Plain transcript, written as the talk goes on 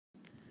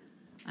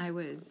I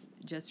was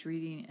just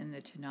reading in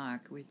the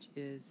Tanakh, which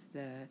is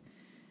the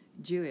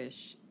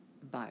Jewish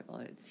Bible.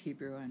 It's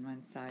Hebrew on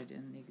one side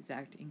and the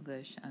exact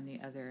English on the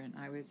other. And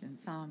I was in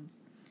Psalms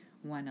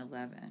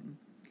 111.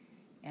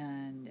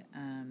 And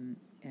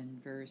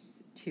in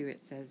verse 2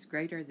 it says,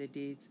 "Great are the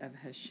deeds of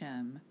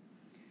Hashem,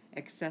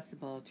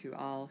 accessible to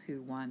all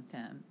who want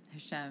them."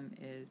 Hashem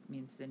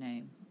means the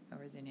name,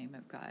 or the name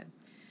of God.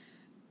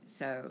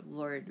 So,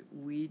 Lord,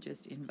 we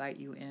just invite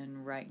you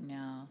in right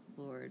now,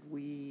 Lord.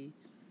 We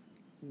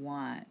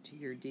want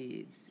your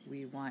deeds.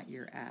 We want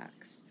your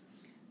acts,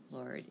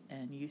 Lord.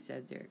 And you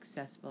said they're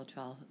accessible to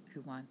all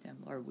who want them.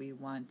 Lord, we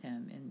want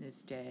them in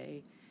this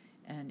day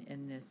and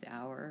in this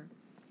hour,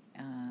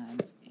 um,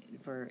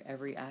 for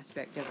every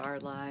aspect of our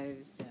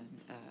lives and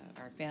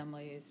our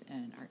families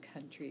and our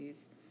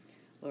countries.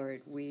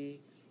 Lord, we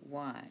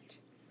want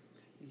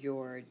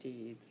your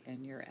deeds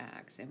and your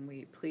acts, and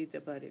we plead the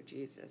blood of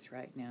Jesus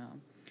right now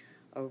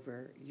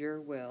over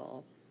your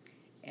will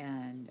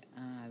and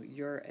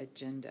your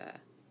agenda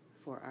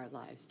for our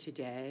lives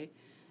today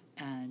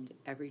and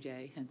every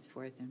day,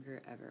 henceforth and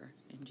forever.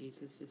 In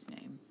Jesus'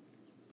 name,